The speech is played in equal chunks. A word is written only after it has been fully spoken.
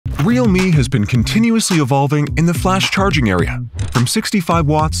Realme has been continuously evolving in the flash charging area, from 65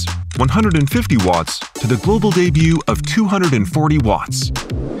 watts, 150 watts, to the global debut of 240 watts.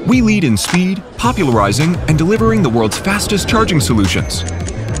 We lead in speed, popularizing and delivering the world's fastest charging solutions.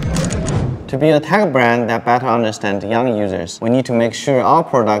 To be a tech brand that better understands young users, we need to make sure our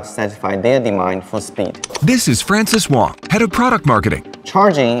products satisfy their demand for speed. This is Francis Wong, Head of Product Marketing.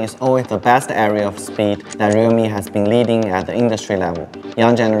 Charging is always the best area of speed that Realme has been leading at the industry level.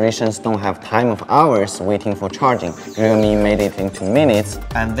 Young generations don't have time of hours waiting for charging. Realme made it into minutes,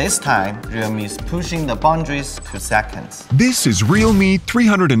 and this time, Realme is pushing the boundaries to seconds. This is Realme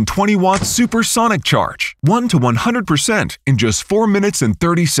 320-watt SuperSonic Charge, 1 to 100% in just 4 minutes and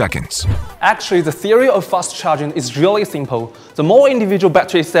 30 seconds. Actually, the theory of fast charging is really simple. The more individual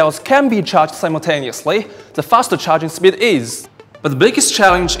battery cells can be charged simultaneously, the faster charging speed is. But the biggest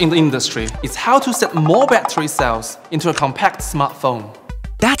challenge in the industry is how to set more battery cells into a compact smartphone.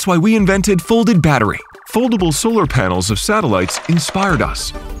 That's why we invented Folded Battery. Foldable solar panels of satellites inspired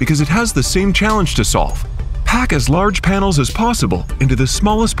us because it has the same challenge to solve. Pack as large panels as possible into the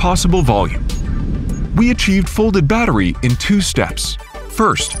smallest possible volume. We achieved Folded Battery in 2 steps.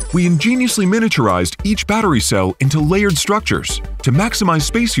 First, we ingeniously miniaturized each battery cell into layered structures to maximize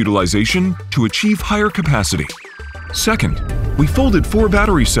space utilization to achieve higher capacity. Second, we folded 4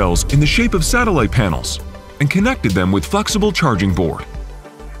 battery cells in the shape of satellite panels and connected them with flexible charging board.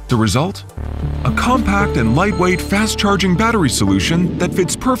 The result? A compact and lightweight fast-charging battery solution that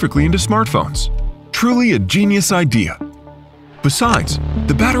fits perfectly into smartphones. Truly a genius idea. Besides,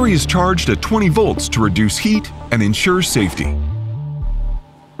 the battery is charged at 20 volts to reduce heat and ensure safety.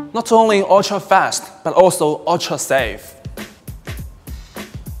 Not only ultra-fast, but also ultra-safe.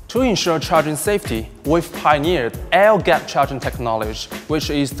 To ensure charging safety, we've pioneered air gap charging technology, which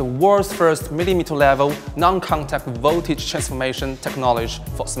is the world's first millimeter-level non-contact voltage transformation technology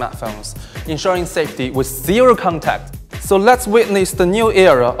for smartphones, ensuring safety with zero contact. So let's witness the new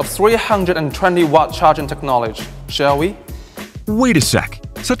era of 320-watt charging technology, shall we? Wait a sec.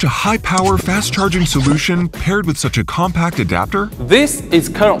 Such a high-power, fast-charging solution paired with such a compact adapter? This is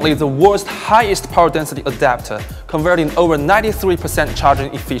currently the world's highest power density adapter, converting over 93%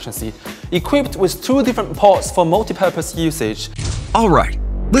 charging efficiency, equipped with 2 different ports for multi-purpose usage. Alright,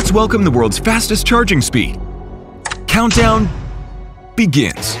 let's welcome the world's fastest charging speed. Countdown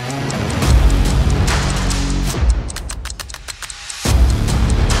begins.